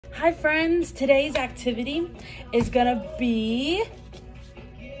Hi friends, today's activity is gonna be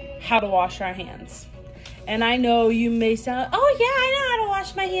how to wash our hands. And I know you may sound, oh yeah, I know how to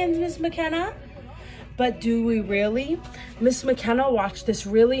wash my hands, Miss McKenna. But do we really? Miss McKenna watched this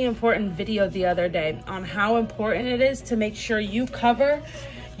really important video the other day on how important it is to make sure you cover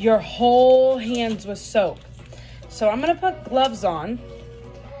your whole hands with soap. So I'm gonna put gloves on,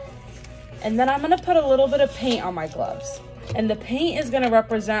 and then I'm gonna put a little bit of paint on my gloves. And the paint is gonna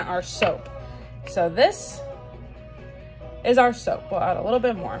represent our soap. So this is our soap. We'll add a little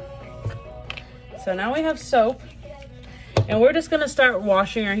bit more. So now we have soap, and we're just gonna start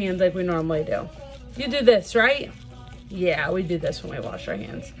washing our hands like we normally do. You do this, right? Yeah, we do this when we wash our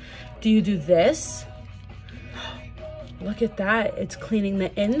hands. Do you do this? Look at that, it's cleaning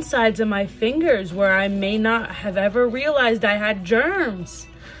the insides of my fingers where I may not have ever realized I had germs.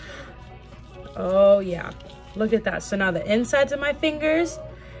 Oh yeah, look at that. So now the insides of my fingers,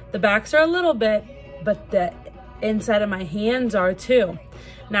 the backs are a little bit, but the inside of my hands are too.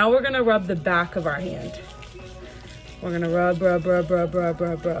 Now we're gonna rub the back of our hand. We're gonna rub, rub, rub, rub, rub,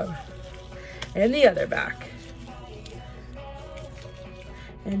 rub, rub. And the other back.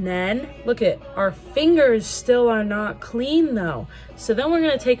 And then, look at, our fingers still are not clean though. So then we're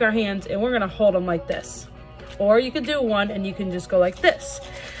gonna take our hands and we're gonna hold them like this. Or you could do one and you can just go like this.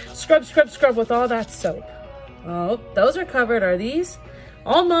 Scrub, scrub, scrub with all that soap. Oh, those are covered, are these?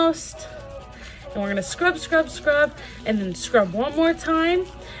 Almost. And we're gonna scrub, scrub, scrub, and then scrub one more time.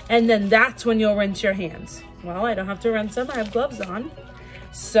 And then that's when you'll rinse your hands. Well, I don't have to rinse them, I have gloves on.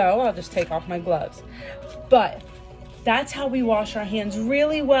 So I'll just take off my gloves. But that's how we wash our hands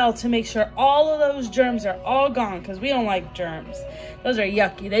really well to make sure all of those germs are all gone, because we don't like germs. Those are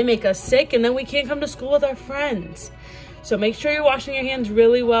yucky. They make us sick and then we can't come to school with our friends. So make sure you're washing your hands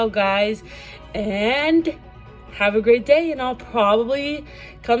really well, guys. And have a great day, and I'll probably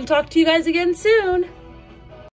come talk to you guys again soon.